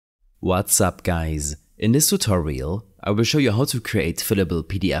What's up guys? In this tutorial, I will show you how to create fillable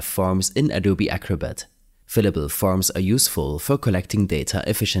PDF forms in Adobe Acrobat. Fillable forms are useful for collecting data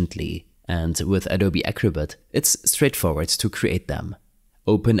efficiently, and with Adobe Acrobat, it's straightforward to create them.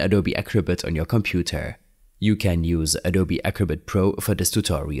 Open Adobe Acrobat on your computer. You can use Adobe Acrobat Pro for this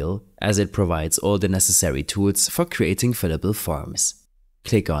tutorial, as it provides all the necessary tools for creating fillable forms.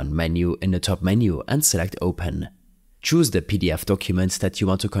 Click on Menu in the top menu and select Open. Choose the PDF document that you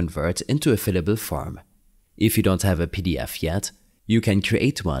want to convert into a fillable form. If you don't have a PDF yet, you can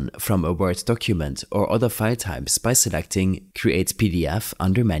create one from a Word document or other file types by selecting Create PDF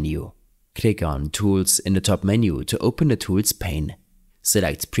under Menu. Click on Tools in the top menu to open the Tools pane.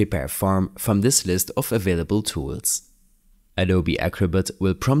 Select Prepare Form from this list of available tools. Adobe Acrobat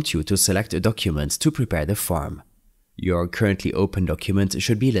will prompt you to select a document to prepare the form. Your currently open document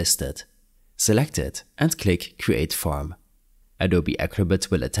should be listed. Select it and click Create Form. Adobe Acrobat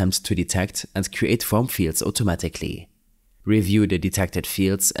will attempt to detect and create form fields automatically. Review the detected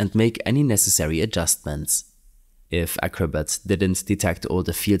fields and make any necessary adjustments. If Acrobat didn't detect all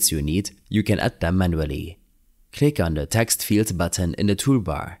the fields you need, you can add them manually. Click on the Text Field button in the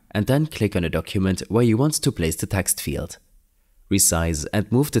toolbar and then click on the document where you want to place the text field. Resize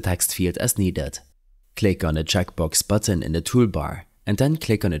and move the text field as needed. Click on the checkbox button in the toolbar and then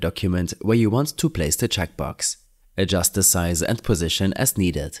click on a document where you want to place the checkbox. Adjust the size and position as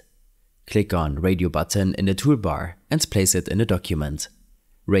needed. Click on Radio button in the toolbar and place it in the document.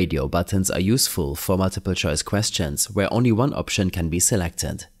 Radio buttons are useful for multiple choice questions where only one option can be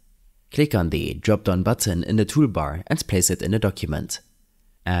selected. Click on the drop-down button in the toolbar and place it in the document.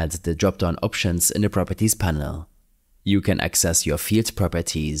 Add the drop-down options in the Properties panel. You can access your field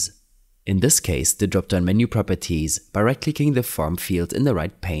properties. In this case, the drop-down menu properties by right-clicking the form field in the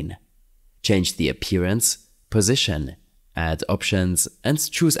right pane. Change the appearance, position, add options,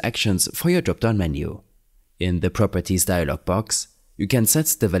 and choose actions for your drop-down menu. In the Properties dialog box, you can set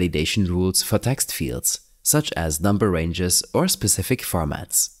the validation rules for text fields, such as number ranges or specific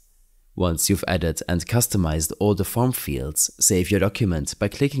formats. Once you've added and customized all the form fields, save your document by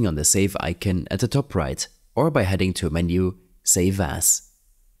clicking on the Save icon at the top right or by heading to a menu, Save As.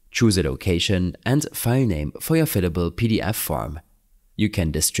 Choose a location and file name for your fillable PDF form. You can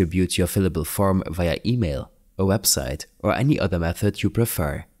distribute your fillable form via email, a website, or any other method you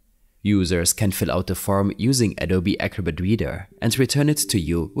prefer. Users can fill out the form using Adobe Acrobat Reader and return it to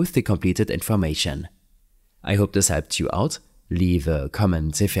you with the completed information. I hope this helped you out. Leave a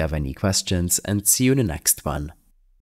comment if you have any questions and see you in the next one.